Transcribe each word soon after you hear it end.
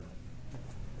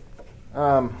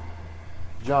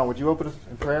John, would you open us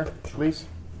in prayer, please?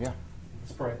 Yeah.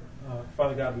 Let's pray.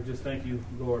 Father God, we just thank you,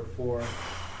 Lord, for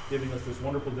giving us this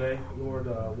wonderful day.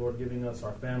 Lord, giving us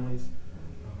our families.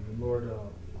 And Lord,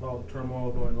 with all the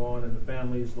turmoil going on in the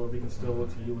families, Lord, we can still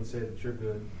look to you and say that you're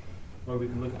good. Lord, we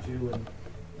can look at you and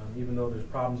even though there's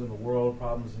problems in the world,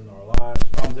 problems in our lives,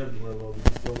 problems everywhere, Lord, we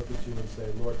can still look at you and say,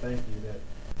 Lord, thank you that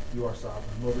you are sovereign.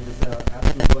 Lord, we just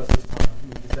ask you to bless this time.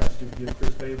 We just ask you to give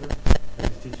Chris favor as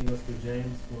he's teaching us through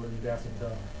James. Lord, we ask him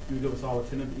to give us all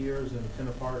attentive ears and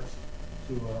attentive hearts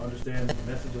to understand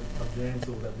the message of James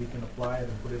so that we can apply it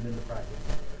and put it into practice.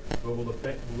 Lord, we'll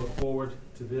look forward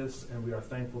to this, and we are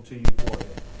thankful to you for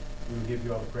it. We will give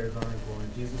you all the praise, honor, and glory.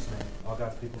 In Jesus' name, all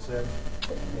God's people said,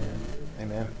 amen.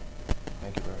 Amen.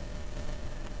 Thank you, brother.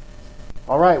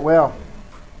 All right, well,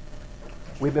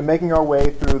 we've been making our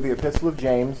way through the Epistle of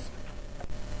James.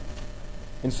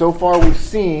 And so far we've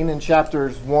seen in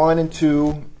chapters 1 and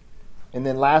 2, and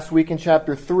then last week in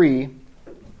chapter 3,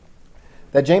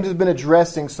 that James has been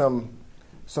addressing some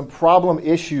problem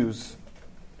issues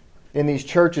in these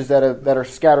churches that are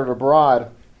scattered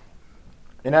abroad.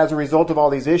 And as a result of all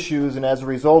these issues, and as a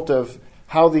result of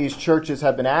how these churches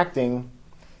have been acting,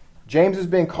 James has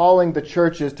been calling the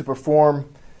churches to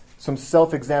perform some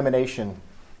self-examination.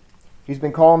 He's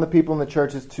been calling the people in the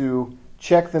churches to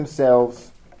check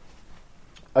themselves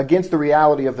against the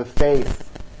reality of the faith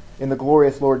in the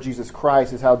glorious Lord Jesus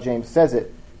Christ, is how James says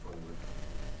it.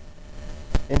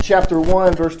 In chapter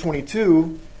 1, verse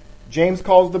 22, James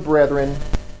calls the brethren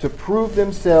to prove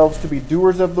themselves to be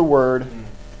doers of the word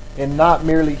and not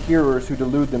merely hearers who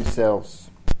delude themselves.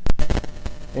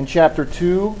 In chapter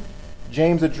 2,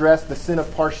 James addressed the sin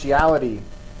of partiality,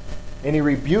 and he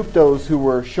rebuked those who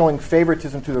were showing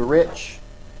favoritism to the rich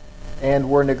and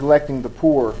were neglecting the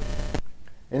poor.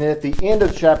 And then at the end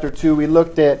of chapter 2, we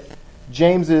looked at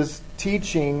James's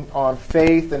teaching on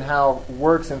faith and how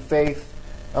works and faith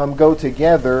go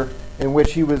together, in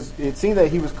which it seemed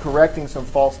that he was correcting some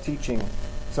false teaching.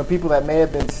 Some people that may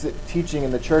have been teaching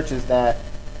in the churches that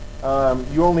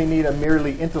you only need a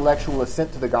merely intellectual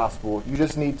assent to the gospel. You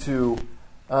just need to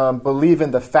believe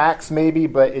in the facts maybe,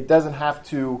 but it doesn't have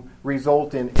to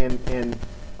result in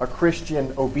a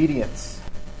Christian obedience.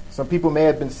 Some people may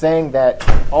have been saying that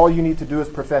all you need to do is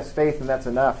profess faith and that's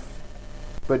enough.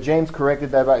 But James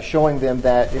corrected that by showing them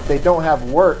that if they don't have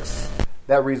works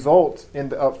that result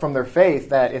from their faith,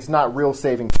 that it's not real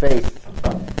saving faith.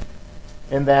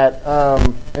 And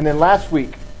then last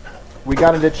week we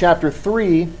got into chapter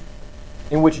 3,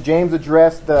 in which James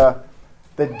addressed the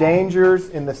dangers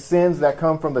and the sins that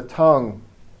come from the tongue.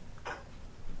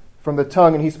 From the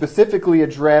tongue. And he specifically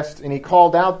addressed and he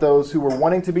called out those who were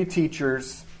wanting to be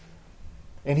teachers,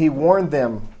 and he warned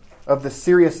them of the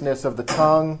seriousness of the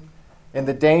tongue and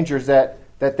the dangers that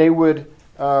they would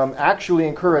actually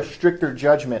incur a stricter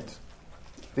judgment.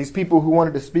 These people who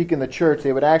wanted to speak in the church,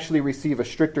 they would actually receive a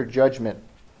stricter judgment.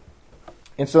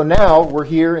 And so now we're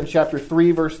here in chapter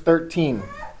 3, verse 13.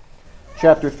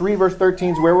 Chapter 3, verse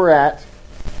 13 is where we're at.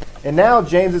 And now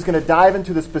James is going to dive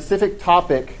into the specific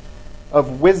topic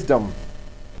of wisdom.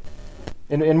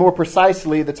 And more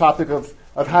precisely, the topic of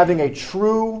having a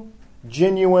true,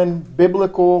 genuine,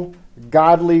 biblical,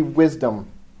 godly wisdom.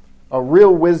 A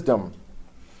real wisdom.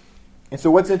 And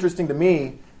so what's interesting to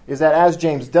me is that as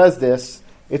James does this,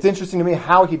 it's interesting to me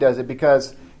how he does it,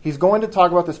 because he's going to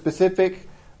talk about the specific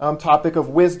topic of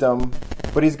wisdom,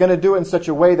 but he's going to do it in such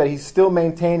a way that he's still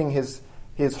maintaining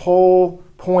his whole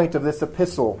point of this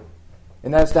epistle,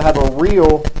 and that's to have a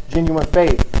real, genuine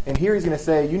faith. And here he's going to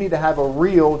say, you need to have a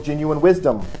real, genuine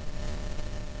wisdom.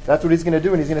 That's what he's going to do,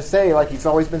 and he's going to say, like he's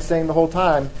always been saying the whole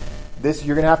time, this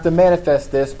you're going to have to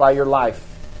manifest this by your life.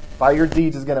 By your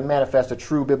deeds is going to manifest a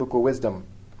true biblical wisdom.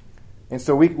 And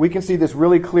so we can see this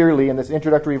really clearly in this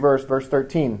introductory verse, verse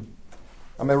 13.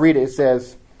 I'm going to read it. It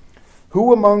says,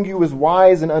 "Who among you is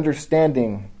wise and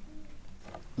understanding?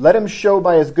 Let him show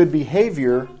by his good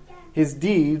behavior his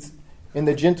deeds in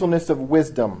the gentleness of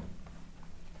wisdom."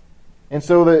 And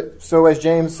so as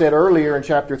James said earlier in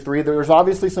chapter 3, there's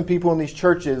obviously some people in these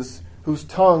churches whose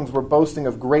tongues were boasting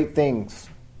of great things.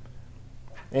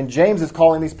 And James is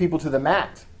calling these people to the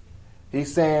mat.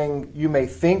 He's saying, you may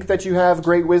think that you have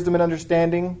great wisdom and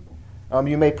understanding.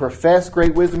 You may profess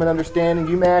great wisdom and understanding.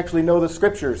 You may actually know the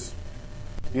scriptures.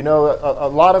 You know, a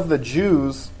lot of the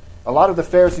Jews, a lot of the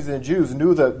Pharisees and the Jews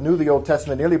knew the Old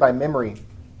Testament nearly by memory.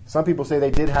 Some people say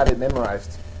they did have it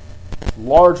memorized.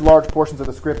 Large portions of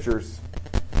the scriptures.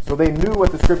 So they knew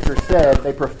what the scriptures said.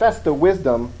 They professed the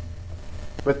wisdom.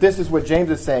 But this is what James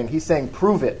is saying. He's saying,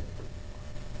 prove it.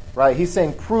 Right? He's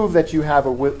saying, prove that you have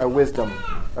a wisdom,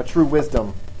 a true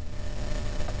wisdom.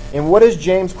 And what is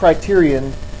James'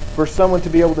 criterion for someone to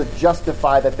be able to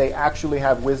justify that they actually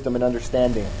have wisdom and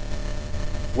understanding?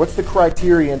 What's the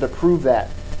criterion to prove that?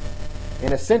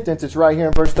 In a sentence, it's right here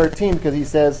in verse 13, because he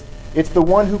says, it's the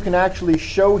one who can actually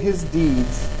show his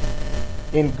deeds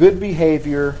in good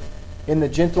behavior, in the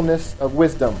gentleness of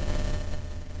wisdom.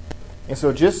 And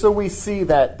so just so we see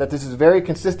that this is very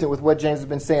consistent with what James has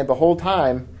been saying the whole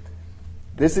time,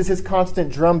 this is his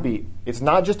constant drumbeat. It's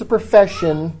not just a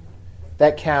profession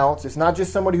that counts. It's not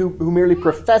just somebody who merely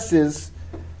professes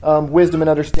wisdom and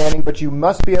understanding, but you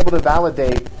must be able to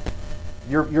validate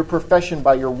your profession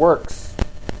by your works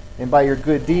and by your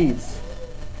good deeds.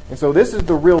 And so this is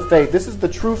the real faith. This is the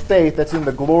true faith that's in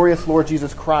the glorious Lord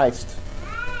Jesus Christ.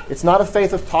 It's not a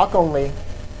faith of talk only.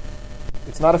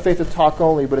 It's not a faith of talk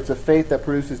only, but it's a faith that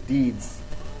produces deeds.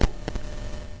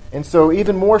 And so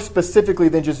even more specifically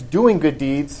than just doing good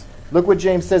deeds, look what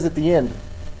James says at the end.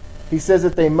 He says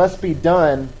that they must be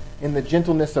done in the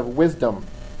gentleness of wisdom.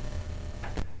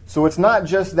 So it's not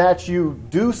just that you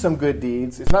do some good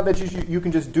deeds. It's not that you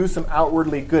can just do some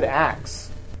outwardly good acts.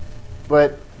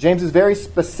 But James is very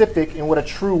specific in what a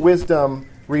true wisdom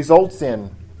results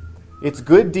in. It's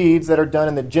good deeds that are done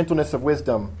in the gentleness of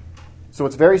wisdom. So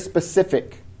it's very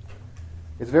specific.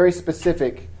 It's very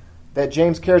specific that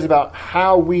James cares about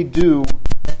how we do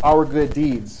our good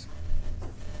deeds.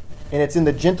 And it's in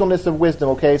the gentleness of wisdom,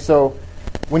 okay? So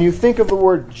when you think of the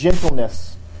word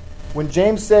gentleness, when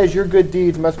James says your good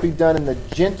deeds must be done in the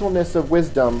gentleness of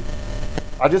wisdom,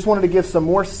 I just wanted to give some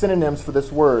more synonyms for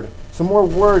this word. Some more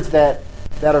words that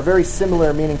are very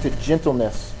similar meaning to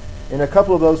gentleness. And a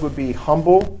couple of those would be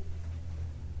humble.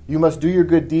 You must do your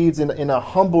good deeds in a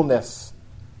humbleness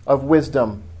of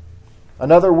wisdom.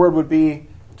 Another word would be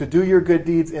to do your good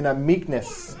deeds in a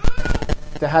meekness,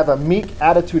 to have a meek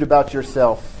attitude about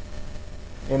yourself.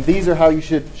 And these are how you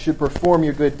should perform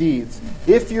your good deeds.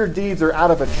 If your deeds are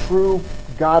out of a true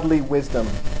godly wisdom,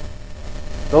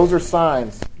 those are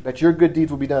signs that your good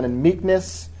deeds will be done in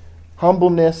meekness,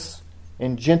 humbleness,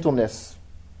 and gentleness.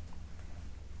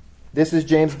 This is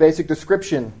James' basic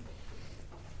description.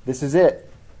 This is it.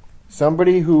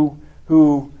 Somebody who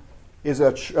is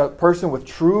a person with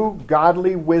true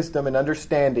godly wisdom and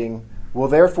understanding will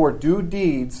therefore do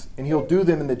deeds, and he'll do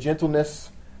them in the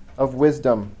gentleness of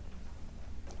wisdom.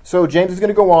 So James is going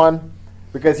to go on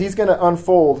because he's going to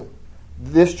unfold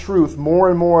this truth more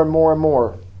and more and more and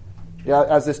more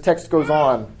as this text goes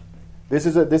on. This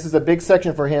is a big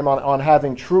section for him on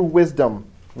having true wisdom,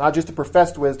 not just a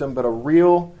professed wisdom, but a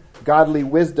real godly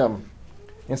wisdom.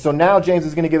 And so now James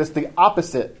is going to give us the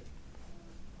opposite.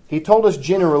 He told us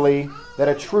generally that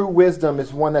a true wisdom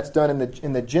is one that's done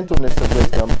in the gentleness of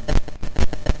wisdom.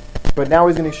 But now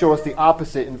he's going to show us the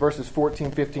opposite in verses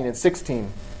 14, 15, and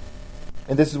 16.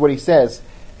 And this is what he says.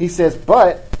 He says,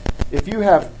 but if you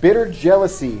have bitter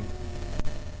jealousy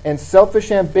and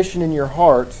selfish ambition in your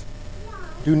heart,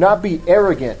 do not be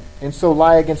arrogant and so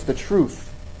lie against the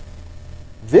truth.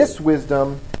 This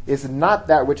wisdom is not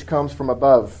that which comes from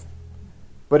above,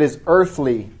 but is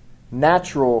earthly,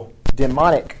 natural,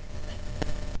 demonic.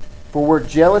 For where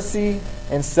jealousy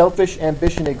and selfish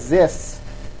ambition exists,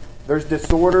 there's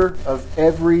disorder of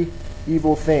every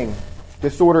evil thing.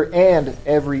 Disorder and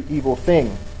every evil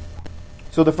thing.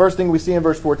 So the first thing we see in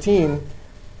verse 14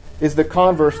 is the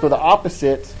converse, or the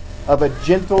opposite, of a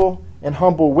gentle and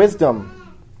humble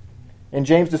wisdom. And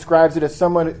James describes it as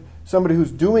somebody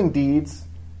who's doing deeds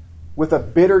with a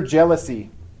bitter jealousy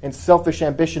and selfish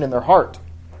ambition in their heart.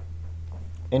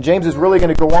 And James is really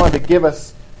going to go on to give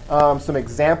us some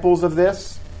examples of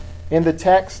this in the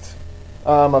text,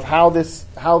 of how this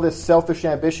selfish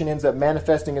ambition ends up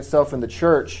manifesting itself in the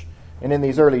church and in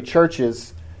these early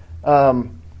churches.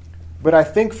 But I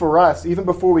think for us, even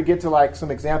before we get to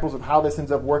some examples of how this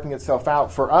ends up working itself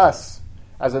out, for us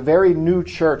as a very new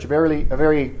church, a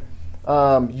very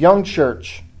young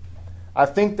church, I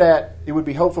think that it would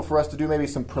be helpful for us to do maybe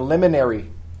some preliminary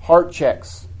heart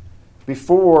checks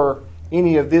before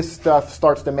any of this stuff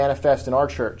starts to manifest in our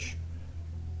church.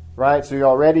 Right? So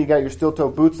you got your steel-toe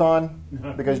boots on,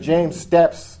 because James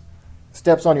steps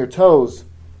on your toes.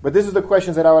 But this is the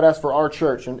questions that I would ask for our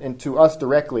church and to us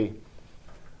directly.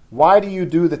 Why do you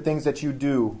do the things that you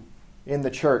do in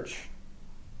the church?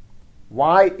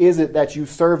 Why is it that you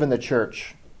serve in the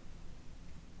church?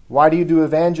 Why do you do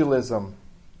evangelism?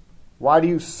 Why do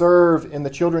you serve in the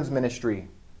children's ministry?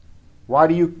 Why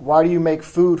do you make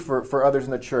food for others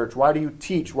in the church? Why do you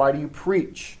teach? Why do you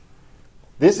preach?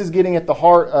 This is getting at the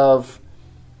heart of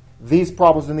these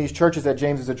problems in these churches that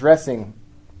James is addressing.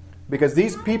 Because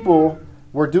these people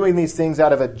were doing these things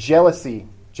out of a jealousy,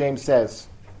 James says.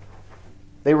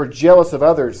 They were jealous of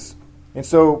others. And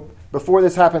so before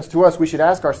this happens to us, we should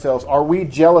ask ourselves, are we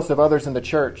jealous of others in the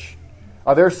church?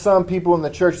 Are there some people in the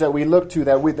church that we look to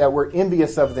that we're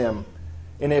envious of them?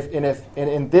 And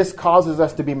if this causes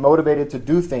us to be motivated to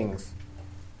do things,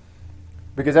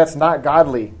 because that's not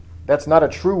godly. That's not a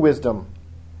true wisdom.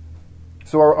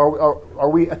 So are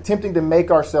we attempting to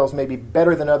make ourselves maybe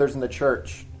better than others in the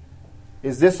church?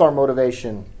 Is this our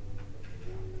motivation?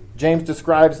 James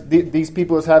describes these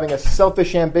people as having a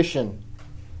selfish ambition.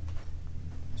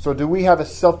 So do we have a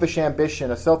selfish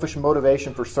ambition, a selfish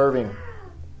motivation for serving?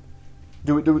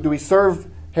 Do we serve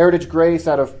Heritage Grace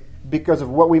because of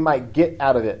what we might get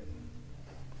out of it?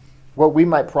 What we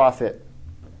might profit?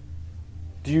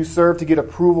 Do you serve to get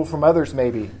approval from others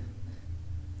maybe?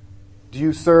 Do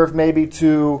you serve maybe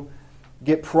to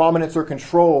get prominence or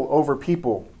control over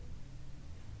people?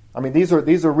 I mean, these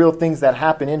are real things that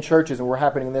happen in churches and were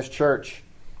happening in this church.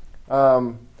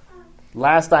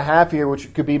 Last I have here,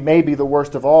 which could be maybe the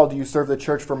worst of all, do you serve the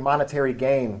church for monetary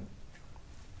gain?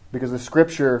 Because the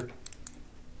Scripture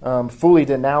fully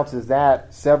denounces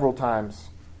that several times.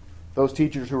 Those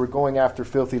teachers who were going after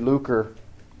filthy lucre.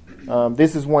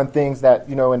 This is one thing that,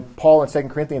 in Paul in 2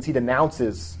 Corinthians, he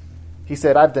denounces. He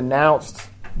said, I've denounced,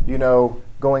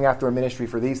 going after a ministry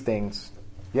for these things.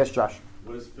 Yes, Josh?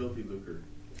 What is filthy lucre?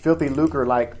 Filthy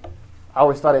lucre, I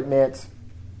always thought it meant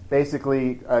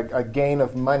basically a gain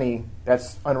of money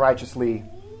that's unrighteously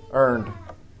earned.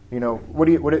 What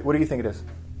do you think it is?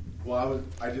 Well,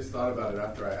 I just thought about it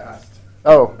after I asked.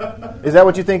 Oh, is that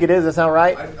what you think it is? That sound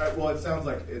right? Well, it sounds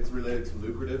like it's related to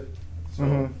lucrative.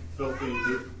 So filthy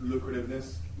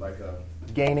lucrativeness, like a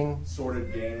gaining,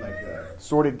 sordid gain, like a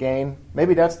sordid gain.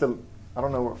 Maybe that's I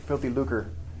don't know, filthy lucre.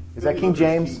 Is that King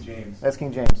James? King James. That's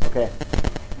King James. Okay.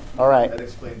 All right. That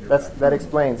explains. That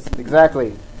explains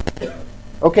exactly.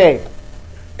 Okay.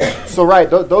 So right,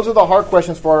 those are the hard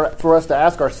questions for us to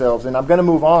ask ourselves, and I'm going to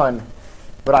move on,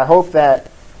 but I hope that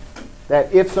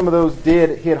if some of those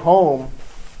did hit home,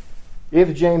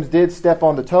 if James did step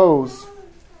on the toes,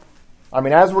 I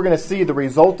mean, as we're going to see, the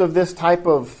result of this type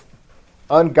of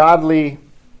ungodly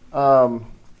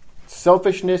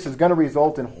selfishness is going to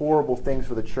result in horrible things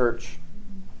for the church.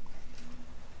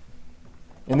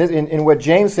 In what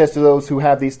James says to those who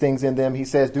have these things in them, he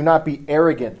says, do not be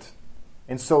arrogant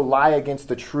and so lie against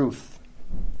the truth.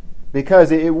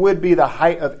 Because it would be the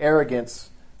height of arrogance,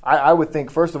 I would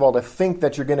think, first of all, to think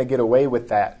that you're going to get away with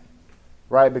that.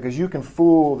 Right? Because you can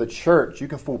fool the church, you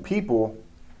can fool people,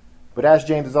 but as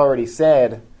James has already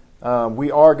said,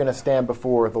 we are going to stand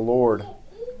before the Lord.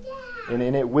 And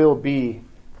it will be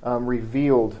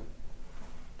revealed.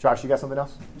 Josh, you got something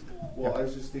else? Well, I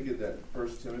was just thinking that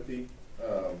 1 Timothy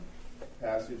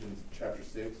passage in chapter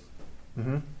 6,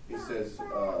 he says,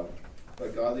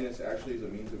 but godliness actually is a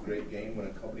means of great gain when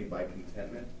accompanied by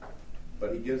contentment.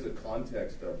 But he gives a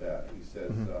context of that. He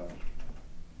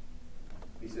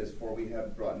says, for we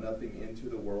have brought nothing into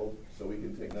the world, so we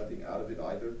can take nothing out of it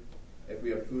either. If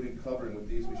we have food and covering, with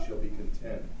these we shall be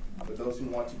content. But those who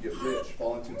want to get rich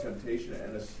fall into temptation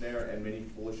and a snare and many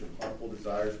foolish and harmful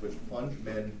desires, which plunge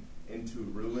men into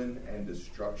ruin and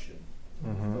destruction.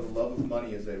 For the love of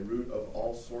money is a root of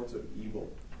all sorts of evil,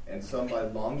 and some by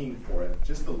longing for it,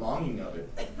 just the longing of it,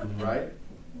 right,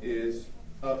 is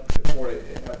up for it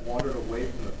have wandered away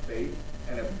from the faith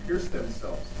and have pierced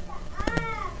themselves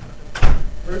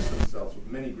with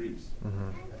many griefs.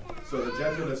 So the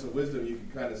gentleness of wisdom, you can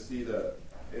kind of see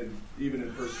even in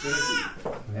 1 Timothy,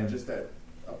 and just that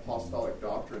apostolic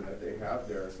doctrine that they have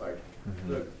there. It's like,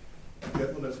 look,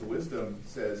 gentleness of wisdom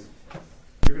says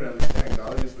you're going to understand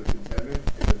godliness with contentment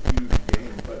is a huge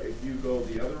gain. But if you go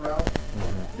the other route,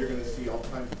 you're going to see all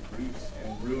kinds of griefs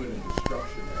and ruin and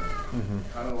destruction there.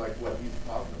 Kind of like what he's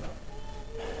talking about.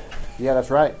 Yeah, that's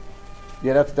right.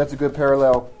 Yeah, that's a good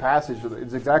parallel passage.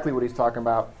 It's exactly what he's talking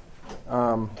about.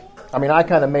 I mean, I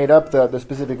kind of made up the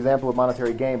specific example of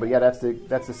monetary gain, but yeah, that's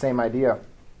the same idea.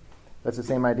 That's the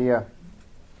same idea.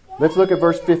 Let's look at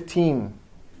verse 15.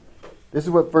 This is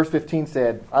what verse 15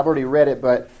 said. I've already read it,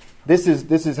 but this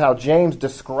is how James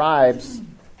describes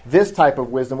this type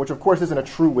of wisdom, which of course isn't a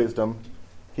true wisdom.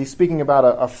 He's speaking about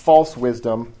a false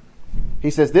wisdom. He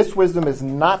says, this wisdom is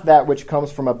not that which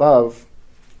comes from above,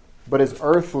 but is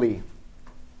earthly,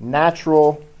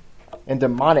 natural, and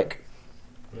demonic.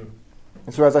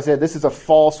 And so, as I said, this is a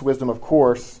false wisdom, of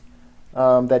course,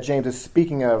 that James is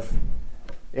speaking of.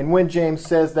 And when James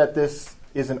says that this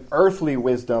is an earthly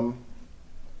wisdom,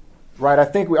 right, I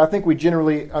think we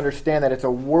generally understand that it's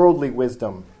a worldly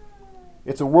wisdom.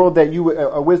 It's a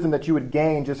wisdom that you would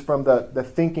gain just from the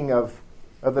thinking of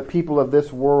the people of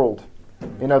this world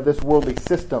and of this worldly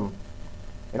system.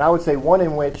 And I would say one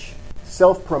in which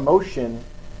self-promotion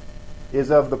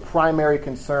is of the primary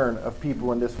concern of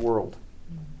people in this world.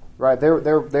 Right?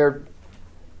 Their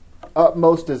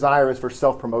utmost desire is for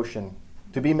self-promotion,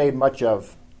 to be made much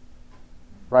of.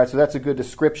 Right? So that's a good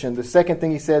description. The second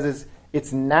thing he says is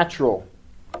it's natural.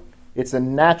 It's a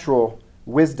natural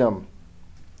wisdom.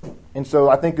 And so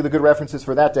I think the good references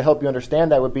for that to help you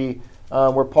understand that would be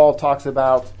where Paul talks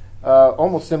about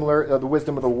almost similar, the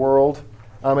wisdom of the world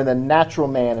and the natural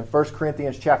man in 1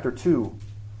 Corinthians chapter 2.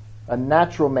 A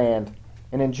natural man.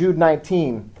 And in Jude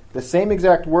 19, the same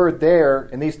exact word there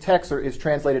in these texts is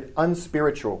translated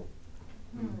unspiritual.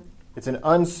 It's an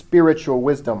unspiritual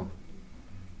wisdom.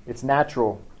 It's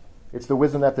natural. It's the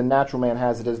wisdom that the natural man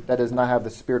has that does not have the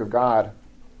Spirit of God.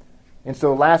 And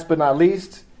so last but not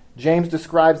least, James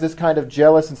describes this kind of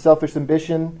jealous and selfish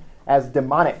ambition as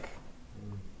demonic.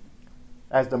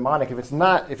 As demonic. If it's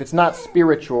not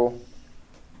spiritual,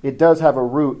 it does have a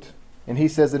root. And he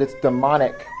says that it's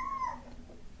demonic.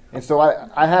 And so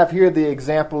I have here the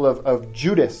example of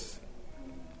Judas.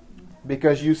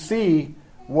 Because you see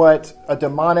what a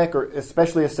demonic or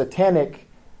especially a satanic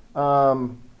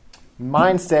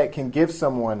mindset can give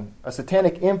someone. A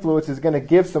satanic influence is going to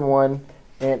give someone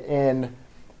in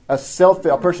a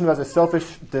person who has a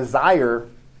selfish desire.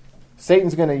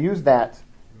 Satan's going to use that.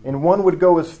 And one would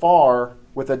go as far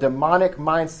with a demonic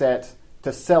mindset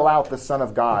to sell out the Son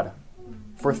of God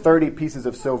for 30 pieces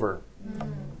of silver.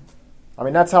 I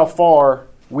mean, that's how far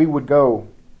we would go,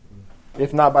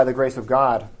 if not by the grace of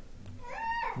God.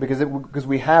 Because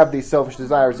we have these selfish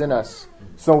desires in us.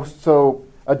 So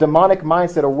a demonic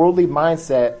mindset, a worldly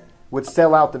mindset, would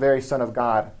sell out the very Son of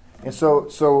God. And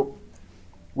so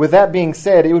with that being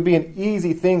said, it would be an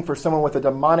easy thing for someone with a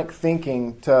demonic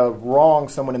thinking to wrong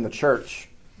someone in the church.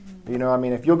 You know, I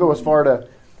mean, if you'll go as far to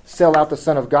sell out the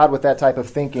Son of God with that type of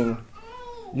thinking,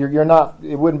 you're not.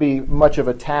 It wouldn't be much of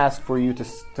a task for you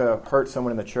to hurt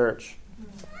someone in the church,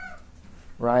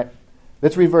 right?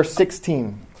 Let's read verse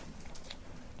 16.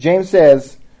 James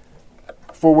says,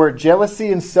 "For where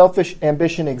jealousy and selfish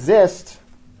ambition exist,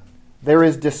 there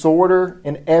is disorder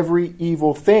in every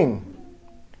evil thing."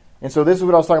 And so this is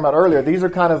what I was talking about earlier. These are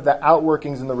kind of the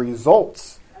outworkings and the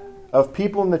results of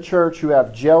people in the church who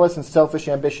have jealous and selfish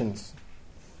ambitions.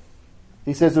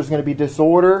 He says there's going to be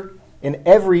disorder in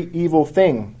every evil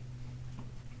thing.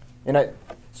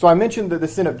 So I mentioned the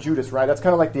sin of Judas, right? That's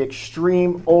kind of like the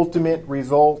extreme ultimate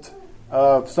result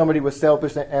of somebody with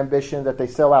selfish ambition, that they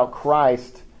sell out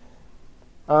Christ.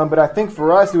 But I think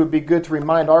for us it would be good to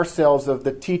remind ourselves of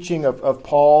the teaching of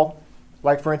Paul,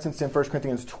 like for instance in 1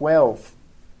 Corinthians 12,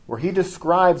 where he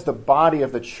describes the body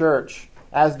of the church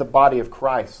as the body of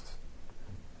Christ.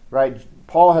 Right?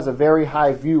 Paul has a very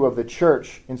high view of the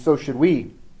church, and so should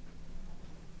we.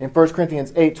 In 1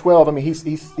 Corinthians 8:12, I mean, he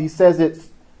says it.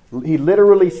 He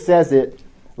literally says it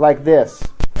like this.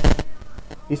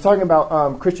 He's talking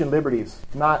about Christian liberties,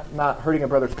 not hurting a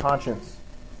brother's conscience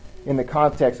in the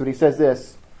context. But he says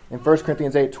this in 1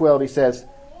 Corinthians 8:12. He says,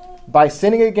 "By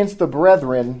sinning against the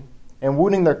brethren and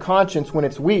wounding their conscience when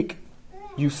it's weak,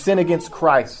 you sin against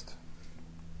Christ."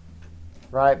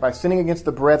 Right? By sinning against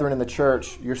the brethren in the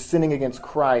church, you're sinning against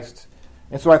Christ.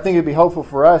 And so I think it'd be helpful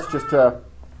for us just to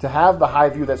have the high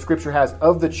view that Scripture has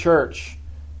of the church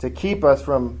to keep us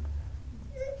from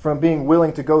being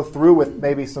willing to go through with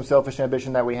maybe some selfish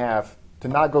ambition that we have, to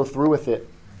not go through with it,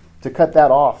 to cut that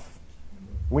off.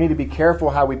 We need to be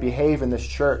careful how we behave in this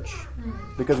church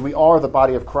because we are the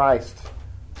body of Christ.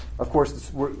 Of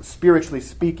course, we're spiritually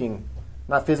speaking,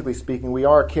 not physically speaking. We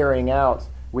are carrying out.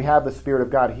 We have the Spirit of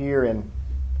God here, and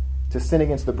to sin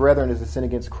against the brethren is to sin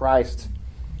against Christ,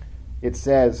 it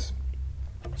says.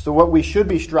 So what we should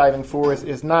be striving for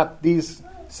is not these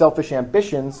selfish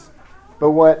ambitions,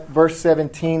 but what verse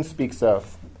 17 speaks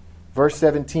of. Verse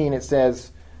 17, it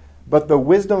says, "But the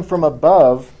wisdom from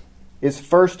above is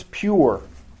first pure,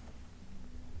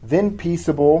 then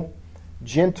peaceable,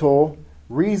 gentle,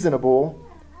 reasonable,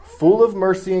 full of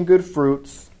mercy and good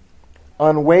fruits,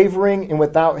 unwavering and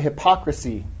without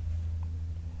hypocrisy.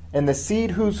 And the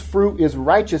seed whose fruit is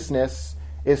righteousness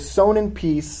is sown in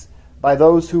peace by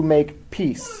those who make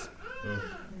peace."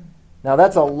 Now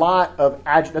that's a lot of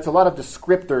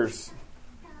descriptors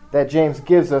that James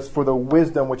gives us for the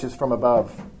wisdom which is from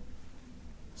above.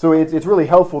 So it's really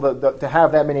helpful to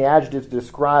have that many adjectives to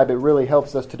describe. It really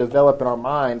helps us to develop in our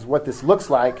minds what this looks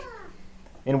like.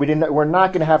 And we're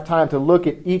not going to have time to look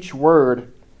at each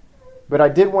word, but I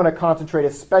did want to concentrate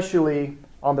especially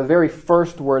on the very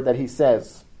first word that he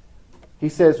says. He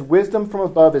says, wisdom from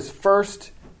above is first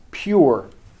pure.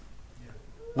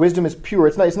 Wisdom is pure.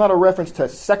 It's not a reference to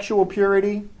sexual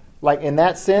purity, like in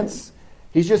that sense.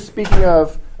 He's just speaking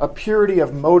of a purity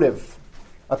of motive,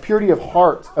 a purity of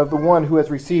heart of the one who has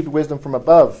received wisdom from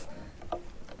above.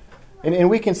 And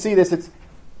we can see this.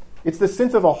 It's the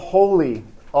sense of a holy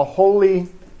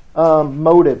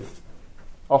motive,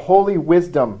 a holy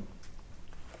wisdom.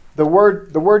 The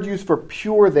word used for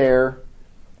pure there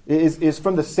is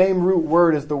from the same root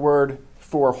word as the word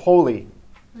for holy.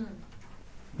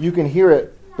 You can hear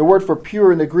it. The word for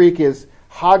pure in the Greek is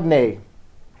hagne,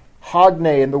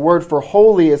 and the word for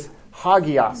holy is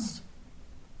hagios.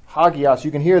 Hagios.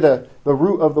 You can hear the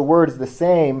root of the word is the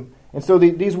same, and so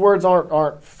these words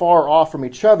aren't far off from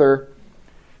each other.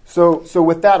 So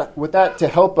with that to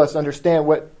help us understand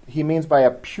what he means by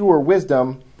a pure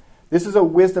wisdom, this is a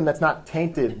wisdom that's not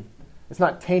tainted. It's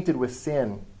not tainted with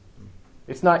sin.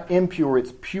 It's not impure.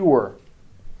 It's pure.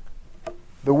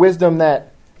 The wisdom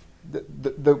that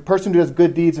the person who does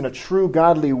good deeds in a true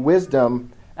godly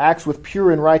wisdom acts with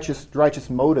pure and righteous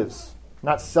motives,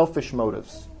 not selfish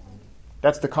motives.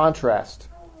 That's the contrast.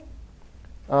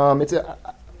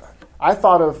 I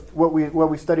thought of what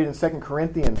we studied in 2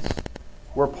 Corinthians,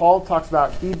 where Paul talks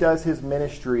about he does his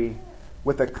ministry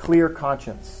with a clear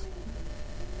conscience.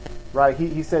 Right?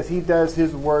 He says he does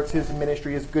his works, his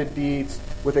ministry, his good deeds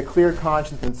with a clear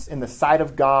conscience in the sight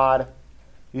of God.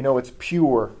 It's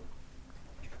pure.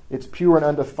 It's pure and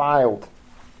undefiled.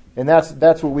 And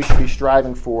that's what we should be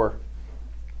striving for.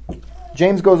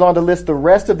 James goes on to list the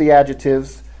rest of the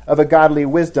adjectives of a godly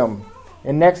wisdom.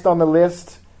 And next on the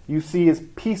list, you see is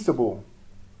peaceable.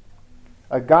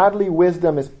 A godly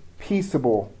wisdom is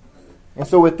peaceable. And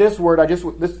so with this word,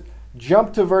 let's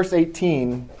jump to verse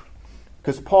 18,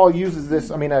 because Paul uses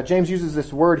this, James uses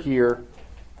this word here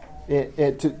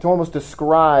to almost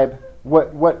describe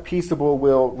what peaceable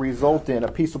will result in,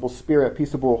 a peaceable spirit, a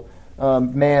peaceable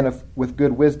man with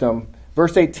good wisdom.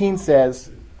 Verse 18 says,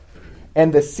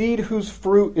 "And the seed whose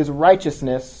fruit is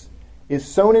righteousness is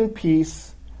sown in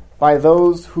peace by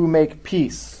those who make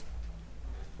peace."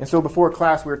 And so before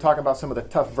class, we were talking about some of the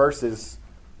tough verses.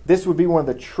 This would be one of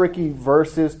the tricky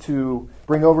verses to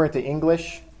bring over into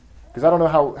English, because I don't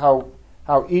know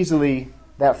how easily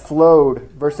that flowed,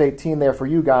 verse 18 there for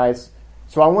you guys.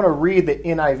 So I want to read the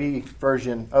NIV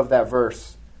version of that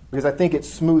verse, because I think it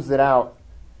smooths it out.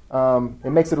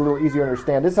 It makes it a little easier to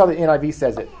understand. This is how the NIV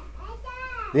says it.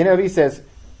 The NIV says,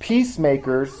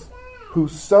 "Peacemakers who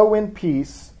sow in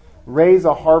peace raise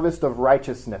a harvest of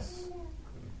righteousness."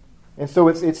 And so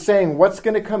it's saying what's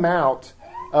going to come out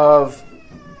of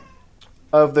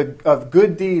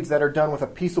good deeds that are done with a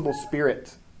peaceable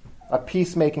spirit, a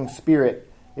peacemaking spirit.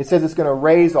 It says it's going to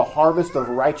raise a harvest of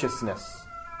righteousness.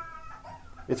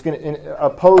 It's going to,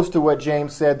 opposed to what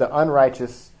James said, the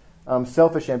unrighteous,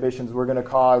 selfish ambitions were going to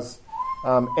cause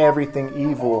everything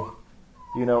evil,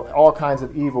 all kinds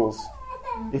of evils.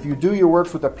 If you do your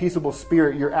works with a peaceable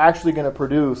spirit, you're actually going to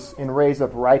produce and raise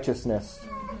up righteousness.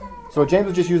 So James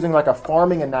was just using like a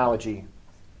farming analogy.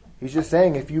 He's just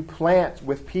saying if you plant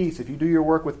with peace, if you do your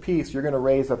work with peace, you're going to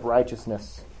raise up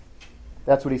righteousness.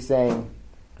 That's what he's saying.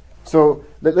 So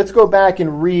let's go back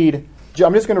and read.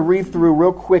 I'm just going to read through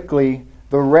real quickly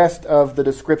the rest of the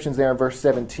descriptions there in verse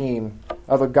 17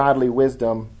 of a godly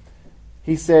wisdom.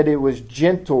 He said it was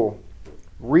gentle,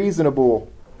 reasonable,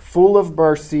 full of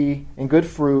mercy and good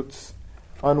fruits,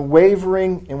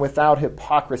 unwavering and without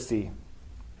hypocrisy.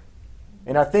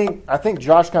 And I think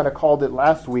Josh kind of called it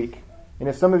last week. And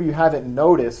if some of you haven't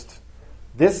noticed,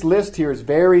 this list here is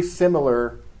very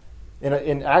similar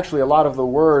in actually a lot of the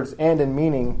words and in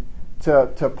meaning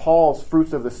to Paul's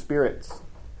fruits of the Spirit.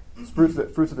 Fruits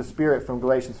of the Spirit from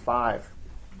Galatians 5.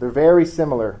 They're very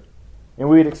similar. And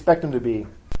we'd expect them to be.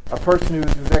 A person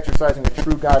who's exercising a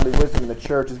true godly wisdom in the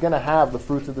church is going to have the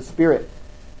fruits of the Spirit.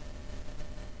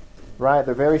 Right?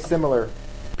 They're very similar.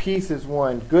 Peace is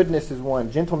one. Goodness is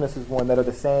one. Gentleness is one that are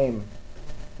the same.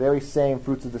 Very same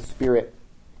fruits of the Spirit.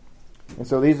 And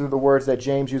so these are the words that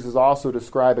James uses also to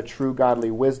describe a true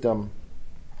godly wisdom.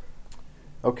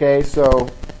 Okay, so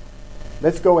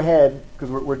let's go ahead,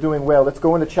 because we're doing well. Let's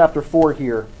go into chapter 4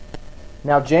 here.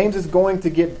 Now, James is going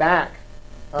to get back,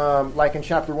 like in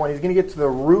chapter 1. He's going to get to the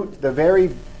root, the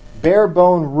very bare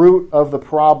bone root of the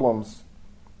problems,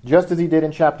 just as he did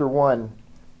in chapter 1.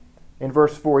 In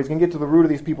verse 4, he's going to get to the root of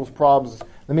these people's problems.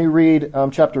 Let me read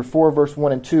chapter 4, verse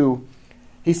 1 and 2.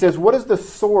 He says, "What is the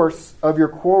source of your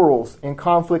quarrels and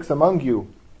conflicts among you?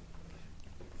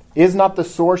 Is not the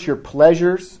source your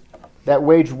pleasures that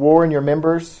wage war in your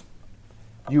members?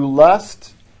 You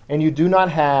lust, and you do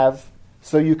not have,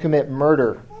 so you commit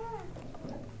murder.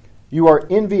 You are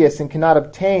envious and cannot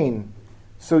obtain,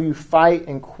 so you fight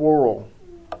and quarrel."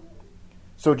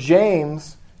 So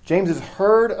James has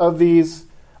heard of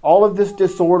all of this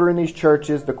disorder in these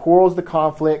churches, the quarrels, the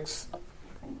conflicts.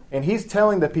 And he's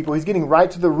telling the people, he's getting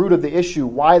right to the root of the issue,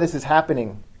 why this is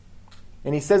happening.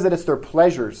 And he says that it's their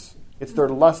pleasures, it's their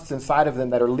lusts inside of them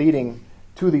that are leading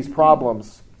to these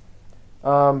problems.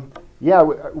 I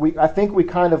think we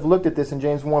kind of looked at this in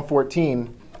James 1:14.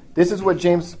 This is what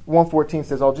James 1:14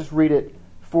 says. I'll just read it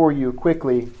for you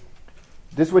quickly.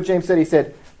 This is what James said. He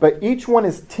said, "But each one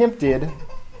is tempted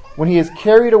when he is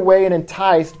carried away and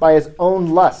enticed by his own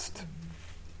lust.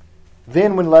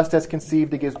 Then when lust has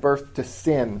conceived, it gives birth to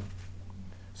sin."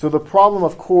 So the problem,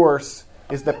 of course,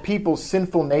 is the people's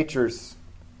sinful natures.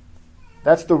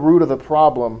 That's the root of the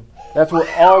problem. That's where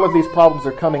all of these problems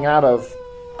are coming out of,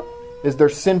 is their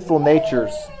sinful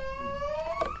natures.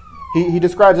 He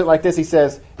describes it like this. He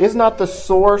says, "Is not the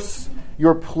source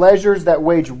your pleasures that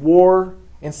wage war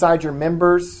inside your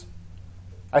members?"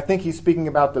 I think he's speaking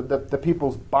about the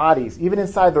people's bodies. Even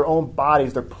inside their own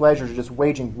bodies, their pleasures are just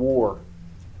waging war.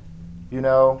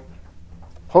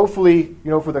 Hopefully,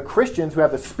 for the Christians who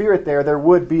have the Spirit there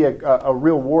would be a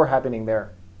real war happening there.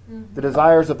 Mm-hmm. The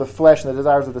desires of the flesh and the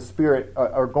desires of the Spirit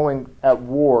are going at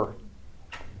war.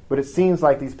 But it seems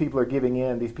like these people are giving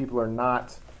in. These people are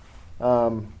not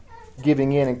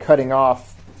giving in and cutting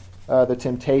off the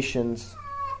temptations.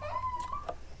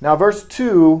 Now, verse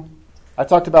 2, I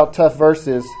talked about tough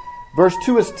verses. Verse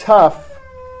 2 is tough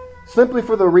simply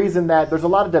for the reason that there's a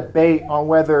lot of debate on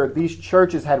whether these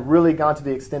churches had really gone to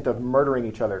the extent of murdering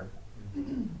each other.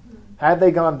 Had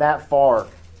they gone that far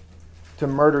to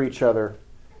murder each other?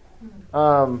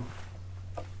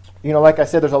 Like I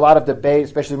said, there's a lot of debate,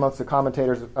 especially amongst the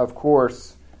commentators, of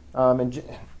course. And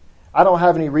I don't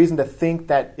have any reason to think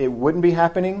that it wouldn't be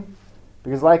happening.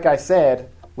 Because like I said,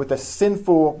 with a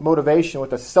sinful motivation,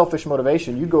 with a selfish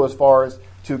motivation, you'd go as far as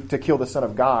to kill the Son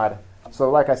of God. So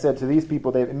like I said, to these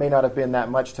people, it may not have been that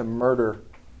much to murder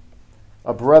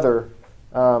a brother.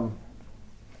 So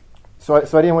I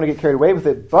didn't want to get carried away with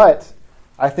it. But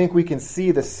I think we can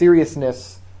see the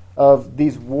seriousness of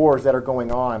these wars that are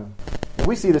going on. And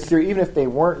we see the even if they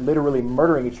weren't literally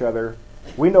murdering each other,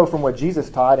 we know from what Jesus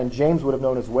taught, and James would have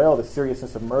known as well, the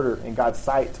seriousness of murder in God's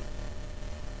sight.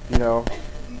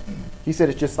 He said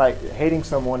it's just like hating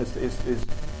someone is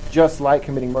just like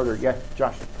committing murder. Yeah,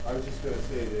 Josh. I was just going to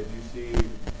say, did you see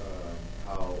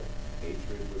how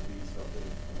hatred would be something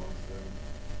amongst them?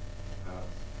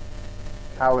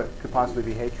 How it could possibly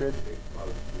be hatred?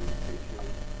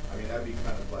 I mean, that'd be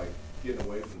kind of like getting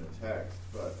away from the text,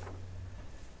 but...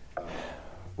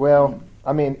 Well,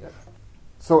 I mean,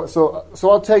 so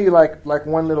I'll tell you like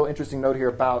one little interesting note here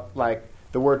about like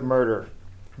the word murder,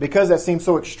 because that seems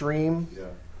so extreme.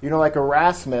 Yeah. Like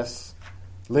Erasmus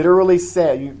literally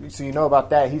said, so you know about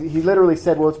that. He literally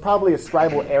said, well, it's probably a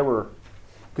scribal error,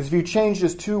 because if you change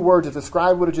just two words, if the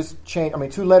scribe would have just changed,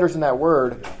 two letters in that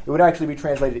word, it would actually be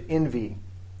translated envy.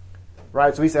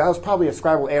 Right, so he said that was probably a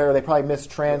scribal error. They probably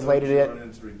mistranslated it. Run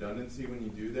into redundancy when you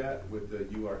do that with the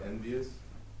 "you are envious."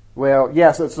 Well,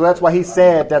 yeah, so that's why he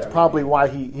said that's probably why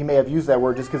he may have used that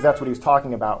word, just because that's what he was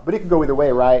talking about. But it could go either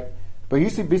way, right? But you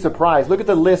should be surprised. Look at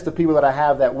the list of people that I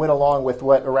have that went along with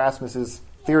what Erasmus's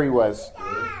theory was.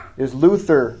 There's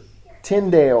Luther,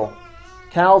 Tyndale,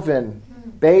 Calvin,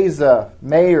 Beza,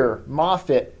 Mayer,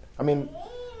 Moffatt.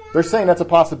 They're saying that's a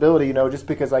possibility, just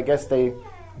because I guess they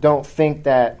don't think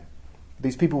that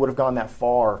these people would have gone that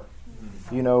far,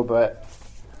 But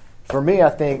for me, I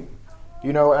think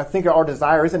our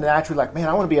desire isn't actually like, man,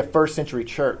 I want to be a first century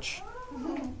church.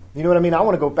 You know what I mean? I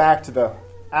want to go back to the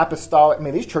apostolic.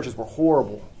 These churches were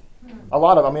horrible. A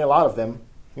lot of them.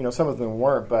 Some of them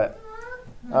weren't, but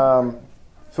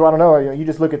so I don't know. You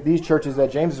just look at these churches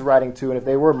that James is writing to, and if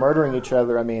they were murdering each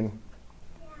other,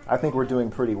 I think we're doing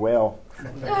pretty well.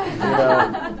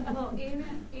 Well, even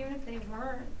if they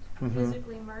weren't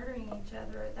physically murdering each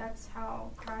other, that's how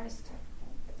Christ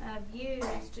views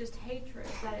just hatred,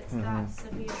 that it's that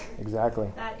severe.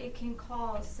 Exactly. That it can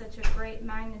cause such a great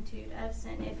magnitude of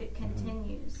sin if it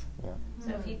continues. Yeah.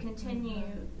 So if you continue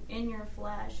in your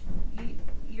flesh,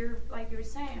 you're like you were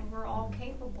saying, we're all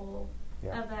capable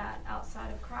of that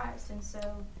outside of Christ. And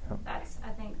so I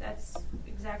think that's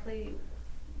exactly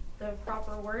the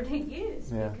proper word to use,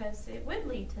 because it would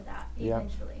lead to that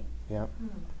eventually. Yeah.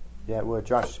 Yeah, it would.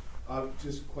 Josh?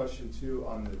 Just question too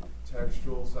on the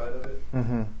textual side of it.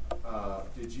 Mm-hmm.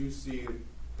 Did you see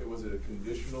was it a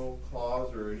conditional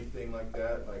clause or anything like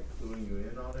that, like cluing you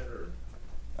in on it, or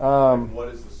what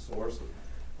is the source of?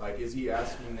 Like, is he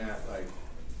asking that? Like,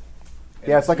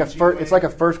 Yeah, it's like a teaching way. it's like a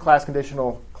first class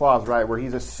conditional clause, right? Where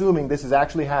he's assuming this is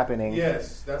actually happening.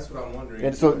 Yes, that's what I'm wondering.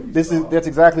 And so that's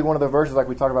exactly one of the verses like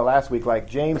we talked about last week. Like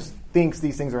James thinks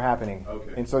these things are happening.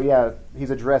 Okay. And so yeah, he's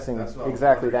addressing That's what I'm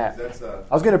exactly wondering, that. 'cause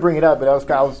that's, I was going to bring it up, but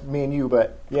I was me and you.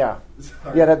 But yeah,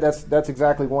 sorry. yeah, that's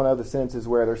exactly one of the sentences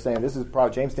where they're saying this is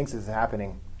probably James thinks this is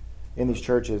happening in these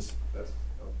churches. That's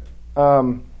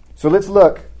okay. So let's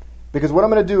look, because what I'm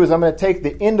going to do is I'm going to take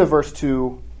the end of verse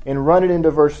 2 and run it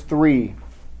into verse 3.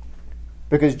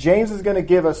 Because James is going to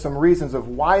give us some reasons of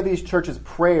why these churches'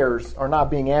 prayers are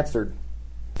not being answered.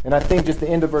 And I think just the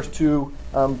end of verse 2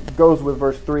 goes with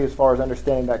verse 3 as far as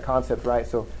understanding that concept, right?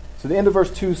 So the end of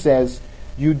verse 2 says,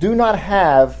 "You do not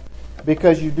have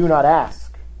because you do not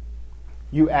ask.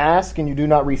 You ask and you do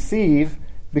not receive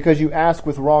because you ask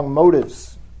with wrong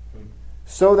motives,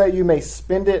 so that you may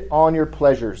spend it on your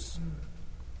pleasures."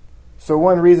 So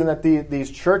one reason that these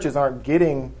churches aren't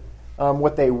getting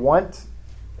what they want,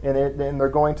 and they're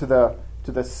going to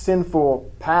the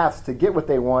sinful paths to get what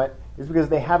they want, is because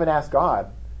they haven't asked God.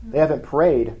 They haven't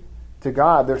prayed to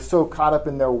God. They're so caught up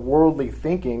in their worldly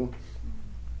thinking.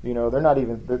 You know, they're not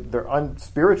even they're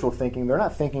unspiritual thinking. They're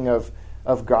not thinking of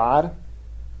God.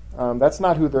 That's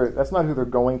not who they're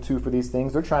going to for these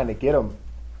things. They're trying to get them.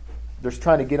 They're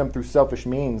trying to get them through selfish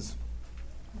means.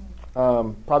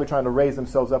 Probably trying to raise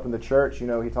themselves up in the church. You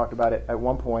know, he talked about it at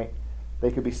one point.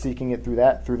 They could be seeking it through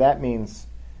that means.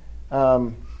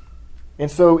 And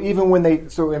so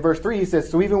in verse 3 he says,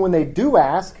 so even when they do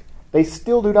ask, they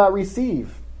still do not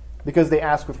receive because they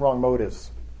ask with wrong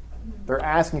motives. They're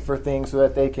asking for things so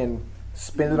that they can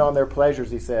spend it on their pleasures,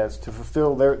 he says, to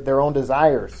fulfill their own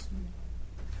desires.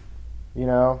 You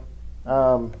know?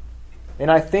 And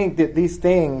I think that these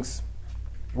things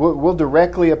will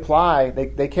directly apply.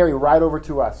 They carry right over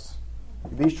to us.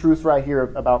 These truths right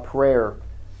here about prayer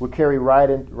will carry right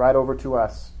over to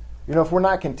us. You know, if we're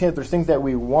not content, there's things that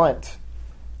we want,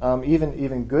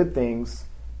 even good things.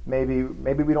 Maybe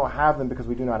we don't have them because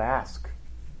we do not ask.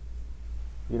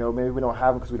 You know, maybe we don't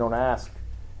have them because we don't ask.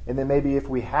 And then maybe if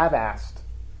we have asked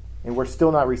and we're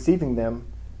still not receiving them,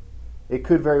 it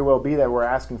could very well be that we're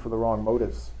asking for the wrong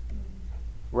motives.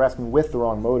 We're asking with the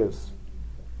wrong motives.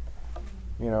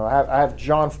 You know, I have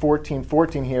John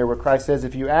 14:14 here where Christ says,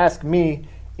 "If you ask me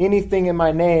anything in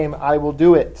my name, I will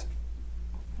do it."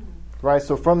 Right?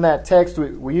 So from that text,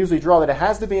 we usually draw that it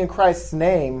has to be in Christ's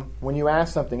name when you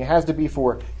ask something. It has to be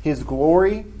for His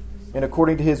glory and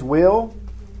according to His will.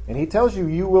 And He tells you,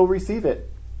 you will receive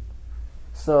it.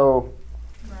 So,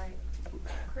 Right.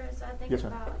 Chris, I think Yes,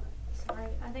 ma'am.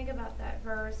 I think about that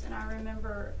verse, and I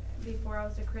remember before I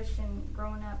was a Christian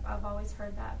growing up, I've always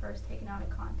heard that verse taken out of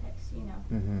context, you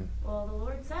know. Well, the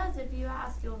Lord says if you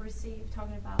ask, you'll receive,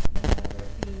 talking about, you know, whether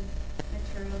it be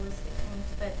materialistic things.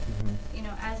 But, you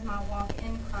know, as my walk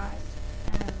in Christ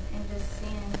and just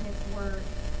seeing His Word,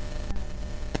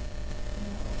 you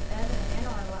know, evident in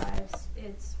our lives,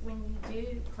 it's when you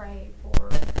do pray for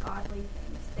godly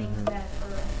things that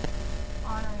are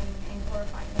honoring and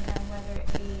glorifying Him, whether it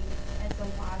be as a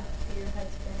wife to your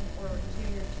husband or to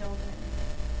your children.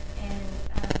 And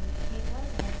He does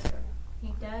answer.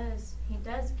 He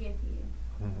does give you.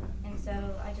 And so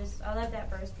I love that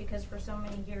verse because for so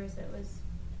many years it was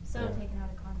so taken out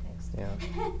of context. Yeah.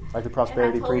 Like the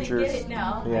prosperity and I totally preachers. get it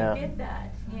now. Yeah. I get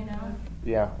that, you know.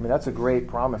 Yeah, I mean, that's a great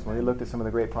promise. When we looked at some of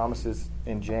the great promises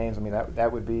in James, I mean,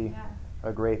 that would be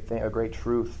a great thing, a great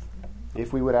truth.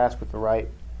 If we would ask with the right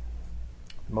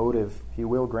motive, He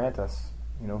will grant us,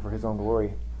 you know, for His own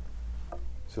glory.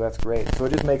 So that's great. So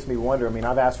it just makes me wonder. I mean,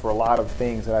 I've asked for a lot of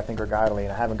things that I think are godly,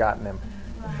 and I haven't gotten them.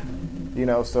 Right. You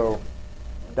know, so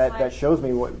that shows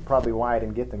me probably why I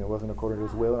didn't get them. It wasn't according to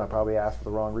His will, and I probably asked for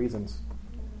the wrong reasons.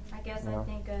 I guess You know? I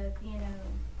think of, you know,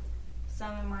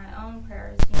 some of my own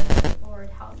prayers, you know, Lord,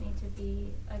 help me to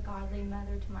be a godly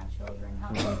mother to my children.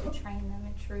 Help me to train them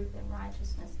in truth and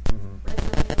righteousness. Reveal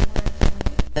your word to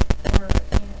me. Or,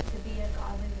 you know, to be a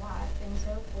godly wife and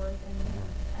so forth.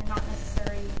 And not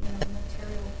necessarily, you know,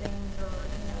 material things or,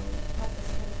 you know, help us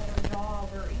get a better job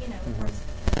or, you know, of course,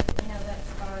 you know, that's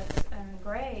God's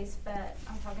grace. But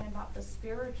I'm talking about the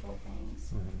spiritual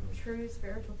things. True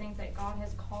spiritual things that God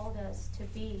has called us to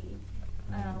be.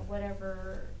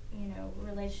 Whatever, you know,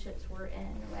 relationships we're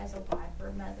in as a wife or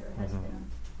a mother, husband,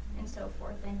 and so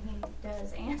forth. And He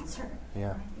does answer.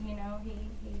 Yeah. You know,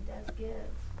 He does give.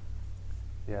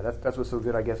 Yeah, that's what's so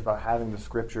good, I guess, about having the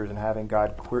Scriptures and having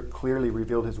God clearly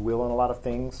revealed His will on a lot of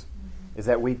things, is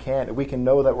that we can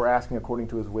know that we're asking according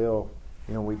to His will.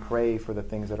 You know, we pray for the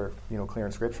things that are, you know, clear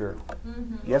in Scripture.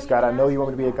 Yes, God, I know You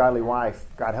want me to be a godly wife.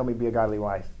 God, help me be a godly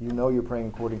wife. You know you're praying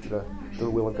according to the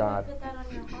will of God. Put that on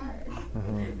your heart.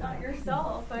 not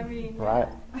yourself. I mean, Right.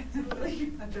 yeah,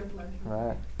 absolutely.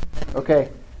 Right. Okay.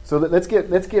 So let's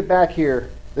get back here.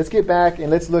 Let's get back and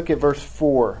let's look at verse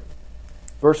 4.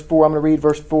 Verse 4. I'm going to read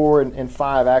verse 4 and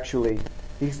 5. Actually,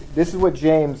 this is what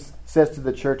James says to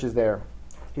the churches there.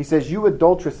 He says, "You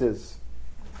adulteresses,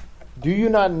 do you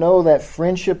not know that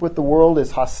friendship with the world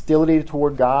is hostility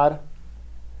toward God?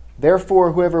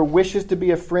 Therefore, whoever wishes to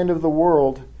be a friend of the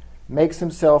world makes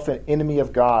himself an enemy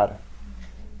of God.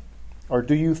 Or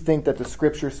do you think that the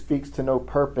Scripture speaks to no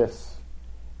purpose?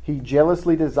 He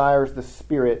jealously desires the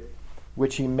Spirit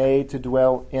which He made to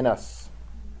dwell in us."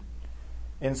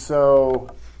 And so,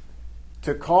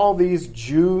 to call these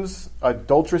Jews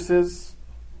adulteresses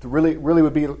really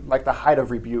would be like the height of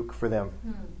rebuke for them.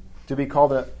 To be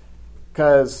called a,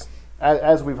 because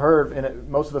as we've heard, and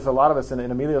most of us, a lot of us in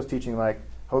Emilio's teaching, like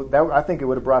I think it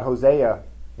would have brought Hosea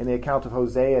in the account of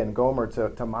Hosea and Gomer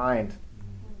to mind.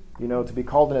 You know, to be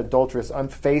called an adulteress,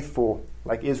 unfaithful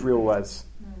like Israel was.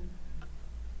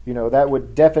 You know, that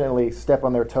would definitely step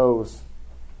on their toes.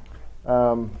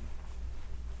 You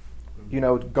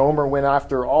know, Gomer went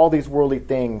after all these worldly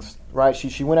things, right?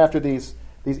 She went after these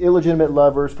illegitimate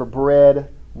lovers for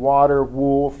bread, water,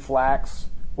 wool, flax,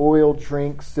 oil,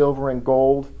 drink, silver, and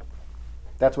gold.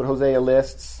 That's what Hosea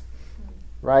lists,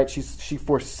 right? She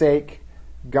forsake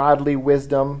godly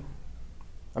wisdom.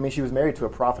 I mean, she was married to a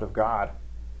prophet of God.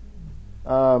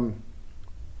 And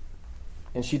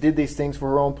she did these things for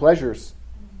her own pleasures.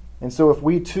 And so if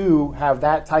we too have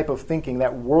that type of thinking,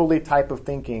 that worldly type of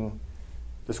thinking,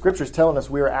 the Scripture's telling us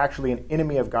we are actually an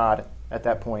enemy of God at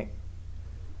that point.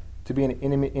 To be an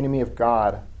enemy of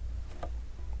God.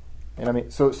 And I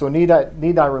mean, so need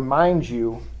I remind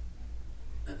you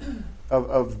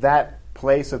of that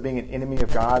place of being an enemy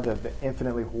of God, the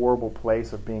infinitely horrible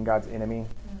place of being God's enemy?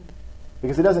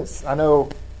 Because it doesn't, so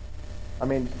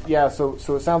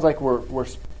it sounds like we're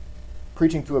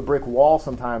preaching to a brick wall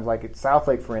sometimes, like at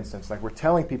Southlake, for instance. Like we're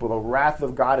telling people the wrath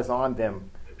of God is on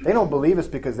them. They don't believe us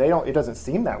because it doesn't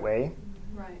seem that way.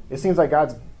 Right. It seems like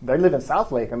they live in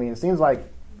Southlake. I mean, it seems like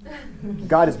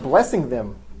God is blessing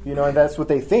them, you know, and that's what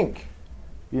they think,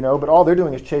 you know, but all they're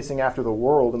doing is chasing after the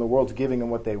world, and the world's giving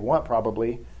them what they want,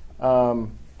 probably. So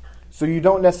you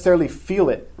don't necessarily feel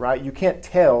it, right? You can't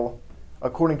tell,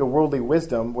 according to worldly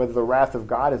wisdom, whether the wrath of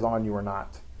God is on you or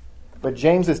not. But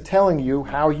James is telling you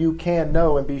how you can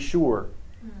know and be sure,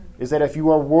 is that if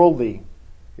you are worldly,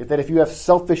 if you have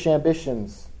selfish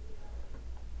ambitions,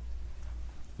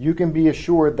 you can be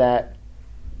assured that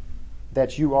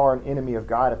you are an enemy of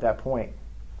God at that point.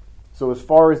 So as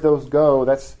far as those go,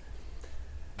 that's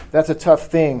a tough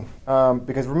thing,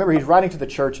 because remember, he's writing to the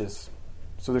churches.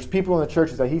 So there's people in the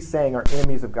churches that he's saying are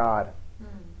enemies of God.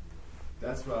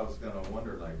 That's what I was going to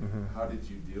wonder, like, how did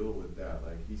you deal with that?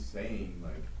 Like, he's saying,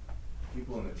 like,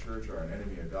 people in the church are an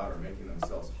enemy of God, or making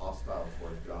themselves hostile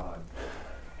towards God.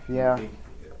 Yeah. Do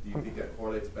you think that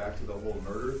correlates back to the whole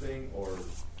murder thing, or?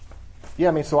 Yeah,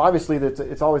 I mean, so obviously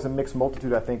it's always a mixed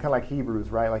multitude, I think, kind of like Hebrews,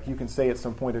 right? Like you can say at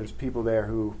some point there's people there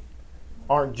who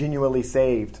aren't genuinely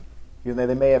saved. You know,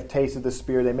 they may have tasted the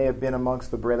Spirit, they may have been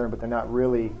amongst the brethren, but they're not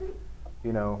really,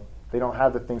 you know, they don't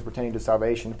have the things pertaining to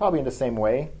salvation. Probably in the same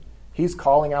way, he's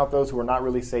calling out those who are not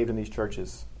really saved in these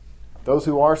churches. Those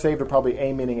who are saved are probably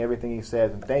amening everything he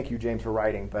says, and thank you, James, for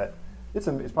writing, but it's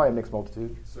probably a mixed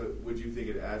multitude. So would you think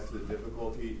it adds to the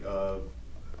difficulty of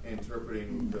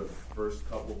interpreting the first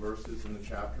couple verses in the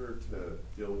chapter to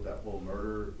deal with that whole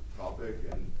murder topic,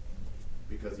 and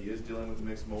because he is dealing with a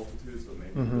mixed multitude, so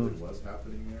maybe it really was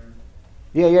happening there?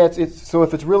 Yeah. It's so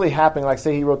if it's really happening, like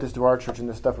say he wrote this to our church and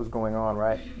this stuff was going on,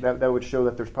 right? That would show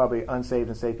that there's probably unsaved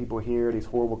and saved people here. These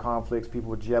horrible conflicts,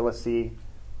 people with jealousy.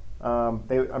 I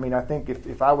think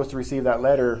if I was to receive that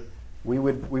letter, we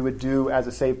would do as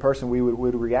a saved person. We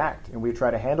would react and we'd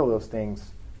try to handle those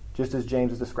things, just as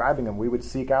James is describing them. We would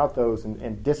seek out those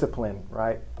and discipline.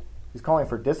 Right? He's calling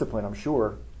for discipline, I'm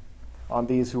sure, on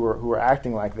these who are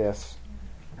acting like this.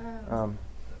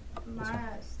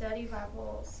 My study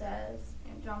Bible says,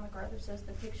 and John MacArthur says,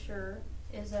 the picture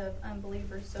is of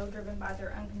unbelievers so driven by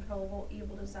their uncontrollable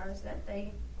evil desires that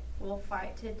they will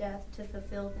fight to death to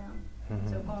fulfill them.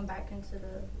 So going back into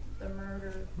the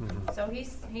murder. So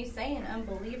he's saying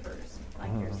unbelievers,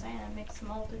 like you're saying, a mixed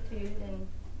multitude, and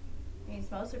he's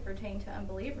mostly pertaining to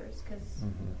unbelievers because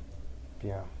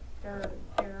they're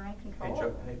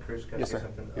uncontrollable. Hey, Chris, can I Yes, say sir.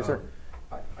 something? Yes, sir.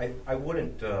 I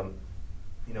wouldn't,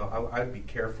 I'd be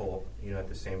careful, at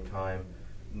the same time,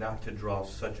 not to draw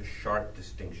such a sharp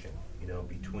distinction,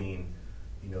 between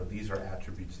these are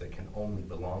attributes that can only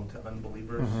belong to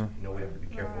unbelievers. We have to be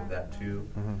careful of that too.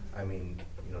 I mean,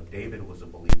 David was a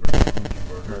believer. He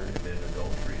murdered, committed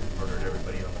adultery, and murdered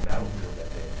everybody on the battlefield that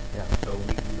day. Yeah. So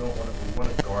we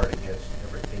want to guard against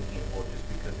ever thinking, well, just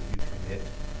because if you commit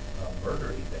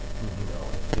murder, even,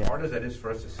 as hard as that is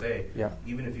for us to say,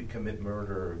 even if you commit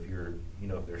murder, or if you're,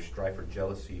 if there's strife or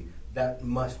jealousy, that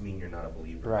must mean you're not a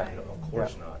believer. Right. Of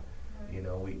course not.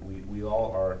 We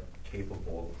all are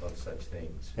capable of such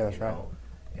things. Yeah, that's right.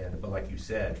 But like you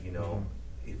said,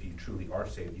 if you truly are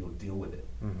saved, you'll deal with it.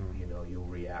 You'll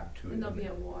react to it. And there'll be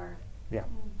a war. Yeah.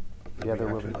 You'll There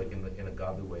will react be. to it, like in a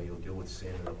godly way. You'll deal with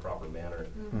sin in a proper manner.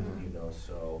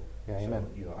 So Yeah, amen.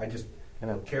 I just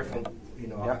Amen. careful.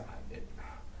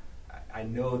 I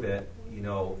know that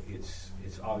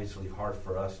it's obviously hard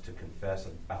for us to confess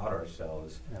about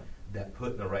ourselves. That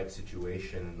put in the right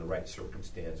situation, in the right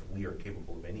circumstance, we are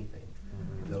capable of anything.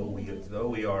 Though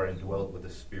we are indwelt with the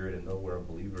Spirit, and though we're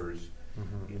believers, I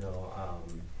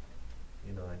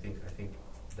think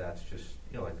that's just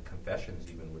like the Confessions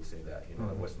even would say that.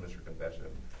 The Westminster Confession,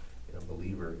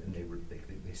 believer, and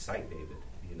they cite David.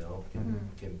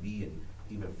 Can be and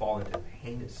even fall into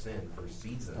heinous sin for a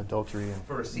season, Adultery and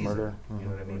for a season. murder. You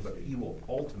know what I mean? But he will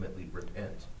ultimately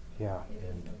repent. Yeah.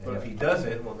 And if he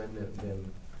doesn't, well,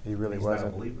 then He really he's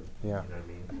wasn't. not a believer. Yeah. You know what I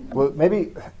mean? Well,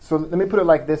 maybe, so let me put it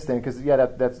like this then, because,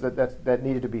 that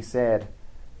needed to be said.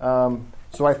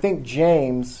 So I think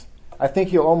James,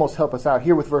 he'll almost help us out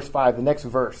here with verse 5, the next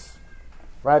verse,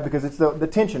 right? Because it's the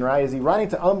tension, right? Is he writing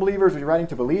to unbelievers? Is he writing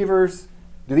to believers?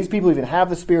 Do these people even have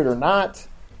the Spirit or not?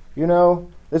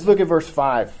 Let's look at verse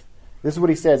 5. This is what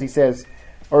he says. He says,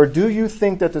 "Or do you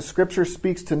think that the Scripture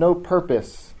speaks to no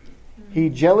purpose? He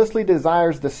jealously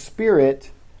desires the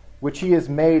Spirit which he has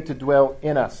made to dwell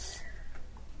in us."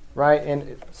 Right?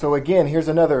 And so again, here's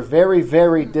another very,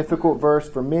 very difficult verse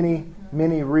for many,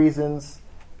 many reasons.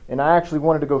 And I actually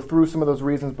wanted to go through some of those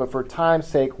reasons, but for time's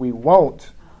sake, we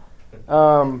won't.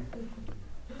 But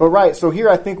right, so here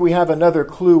I think we have another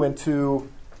clue into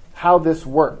how this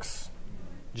works.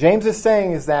 James is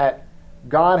saying is that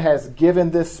God has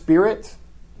given this Spirit,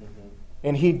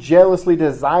 and he jealously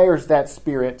desires that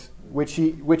Spirit, which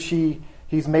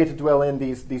he's made to dwell in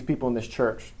these people in this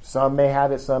church. Some may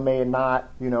have it, some may not.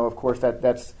 Of course,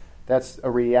 that's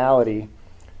a reality.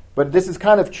 But this is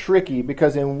kind of tricky,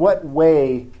 because in what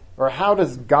way, or how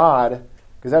does God,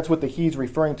 because that's what the he's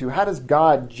referring to, how does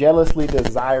God jealously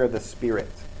desire the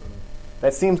Spirit?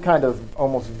 That seems kind of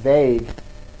almost vague.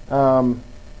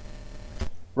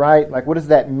 Right? Like, what does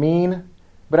that mean?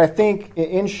 But I think,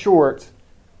 in short,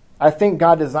 I think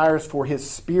God desires for his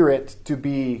Spirit to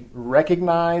be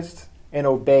recognized and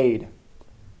obeyed.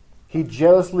 He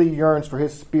jealously yearns for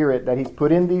his Spirit that he's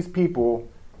put in these people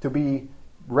to be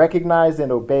recognized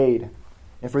and obeyed,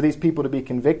 and for these people to be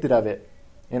convicted of it.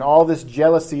 And all this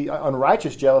jealousy,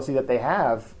 unrighteous jealousy that they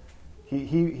have,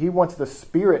 he wants the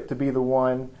Spirit to be the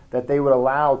one that they would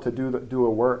allow to do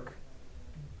a work.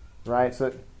 Right?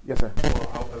 So, yes, sir.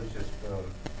 Well,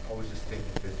 I was just thinking,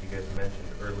 because you guys mentioned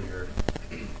earlier,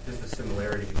 just the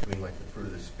similarity between like the fruit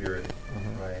of the Spirit,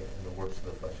 right, and the works of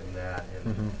the flesh and that,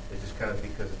 and it's just kind of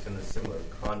because it's in a similar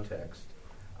context.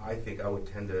 I think I would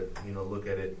tend to, look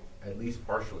at it at least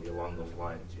partially along those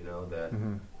lines. That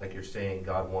like you're saying,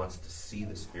 God wants to see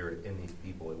the Spirit in these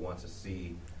people. He wants to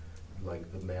see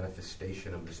like the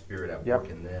manifestation of the Spirit at work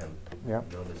in them.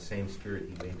 The same Spirit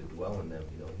he made to dwell in them.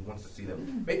 He wants to see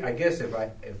them. I guess if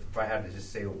I had to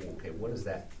just say, okay, what is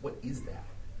that? What is that?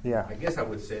 Yeah. I guess I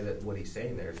would say that what he's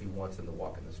saying there is he wants them to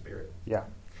walk in the Spirit. Yeah.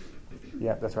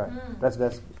 Yeah, that's right. That's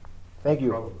thank you.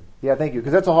 Probably. Yeah, thank you,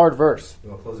 because that's a hard verse. You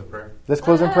want to close in prayer? Let's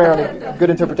close in prayer on a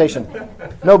good interpretation.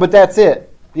 No, but that's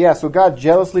it. Yeah, so God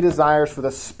jealously desires for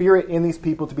the Spirit in these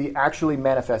people to be actually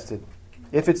manifested.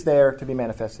 If it's there, to be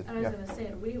manifested. I was going to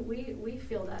say, we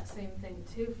feel that same thing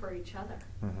too for each other.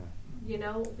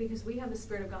 Because we have the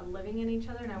Spirit of God living in each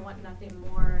other, and I want nothing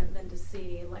more than to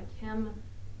see like Him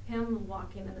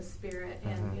walking in the Spirit,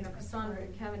 and Cassandra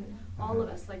and Kevin, all of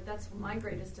us. Like, that's my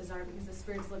greatest desire, because the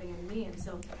Spirit's living in me, and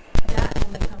so that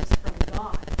only comes from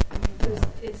God.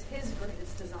 It's His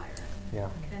greatest desire. Yeah.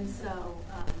 And so,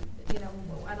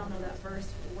 I don't know that verse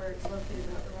where it's located,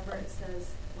 but remember it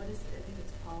says, what is it? I think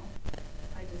it's Paul.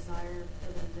 I desire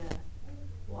for them to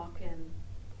walk in.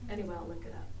 Anyway, I'll look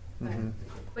it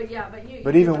up.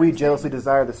 But even we jealously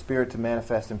desire the Spirit to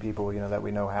manifest in people, that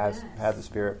we know have the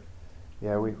Spirit.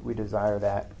 Yeah, we desire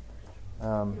that.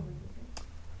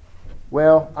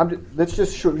 Let's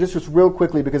just real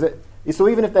quickly, because so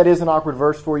even if that is an awkward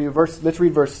verse for you, let's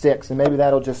read verse 6, and maybe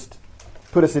that'll just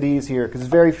put us at ease here, because it's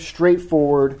very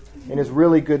straightforward and is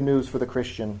really good news for the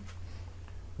Christian.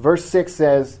 Verse 6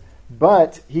 says,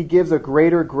 but he gives a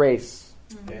greater grace.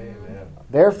 Amen.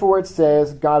 Therefore it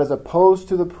says, God is opposed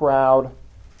to the proud,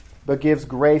 but gives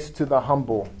grace to the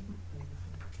humble.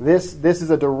 This is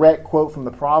a direct quote from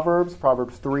the Proverbs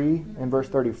 3 and verse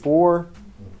 34.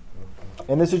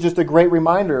 And this is just a great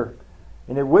reminder.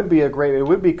 And it would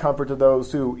be comfort to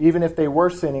those who, even if they were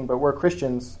sinning but were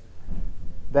Christians,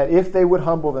 that if they would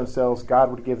humble themselves, God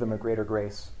would give them a greater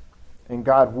grace. And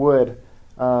God would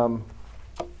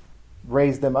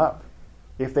raise them up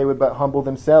if they would but humble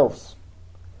themselves.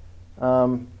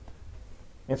 And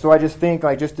so I just think,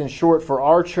 just in short, for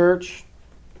our church,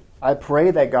 I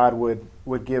pray that God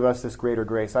would give us this greater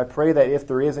grace. I pray that if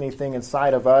there is anything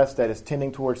inside of us that is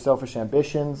tending towards selfish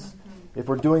ambitions, if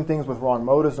we're doing things with wrong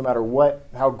motives, no matter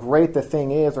how great the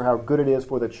thing is or how good it is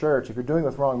for the church, if you're doing it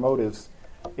with wrong motives,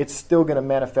 it's still going to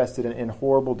manifest it in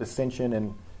horrible dissension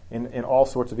and in all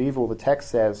sorts of evil, the text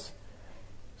says.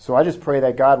 So I just pray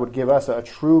that God would give us a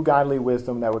true godly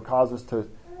wisdom that would cause us to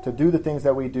do the things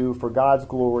that we do for God's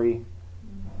glory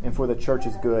and for the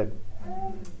church's good.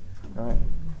 All right.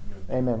 Amen.